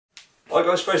Hi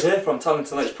guys, Fraser here from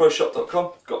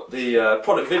Proshop.com. Got the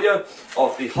product video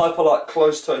of the Hyperlite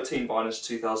closed toe team binders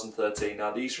 2013.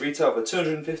 Now these retail for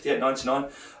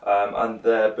 $258.99 and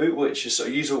they're boot which is sort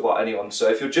of usable by anyone. So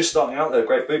if you're just starting out, they're a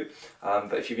great boot,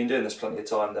 but if you've been doing this plenty of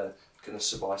time, they're going to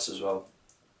suffice as well.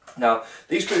 Now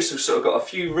these boots have sort of got a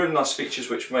few really nice features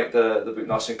which make the boot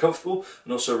nice and comfortable,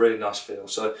 and also a really nice feel.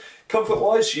 So comfort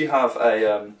wise, you have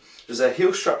there's a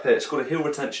heel strap here. It's called a heel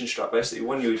retention strap. Basically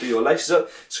when you do your laces up,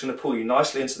 it's going to pull you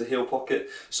nicely into the heel pocket.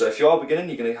 So if you are beginning,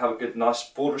 you're going to have a good nice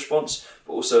board response,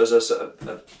 but also as a sort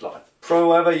of like pro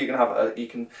whatever, you're going to have you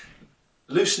can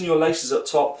loosen your laces up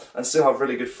top and still have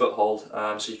really good foothold,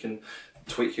 so you can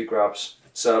tweak your grabs.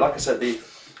 So like I said, the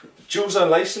dual zone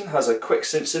lacing has a quick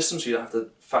cinch system, so you don't have to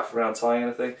faff around tying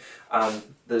anything, and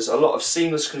there's a lot of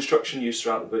seamless construction used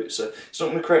throughout the boot, so it's not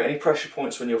going to create any pressure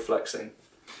points when you're flexing.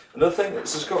 Another thing,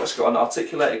 it's got an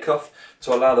articulated cuff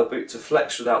to allow the boot to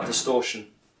flex without distortion.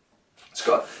 It's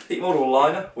got a heat model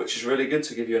liner, which is really good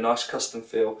to give you a nice custom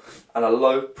feel, and a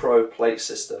low pro plate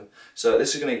system. So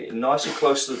this is going to get you nice and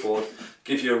close to the board,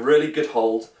 give you a really good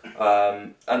hold,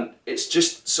 and it's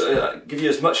just sort of give you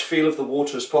as much feel of the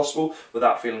water as possible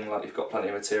without feeling like you've got plenty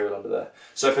of material under there.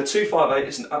 So for $258,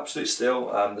 it's an absolute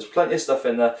steal. There's plenty of stuff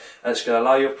in there, and it's going to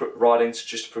allow your riding to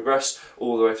just progress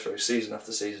all the way through, season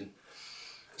after season.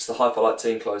 It's the Hyperlite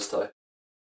Team closed toe.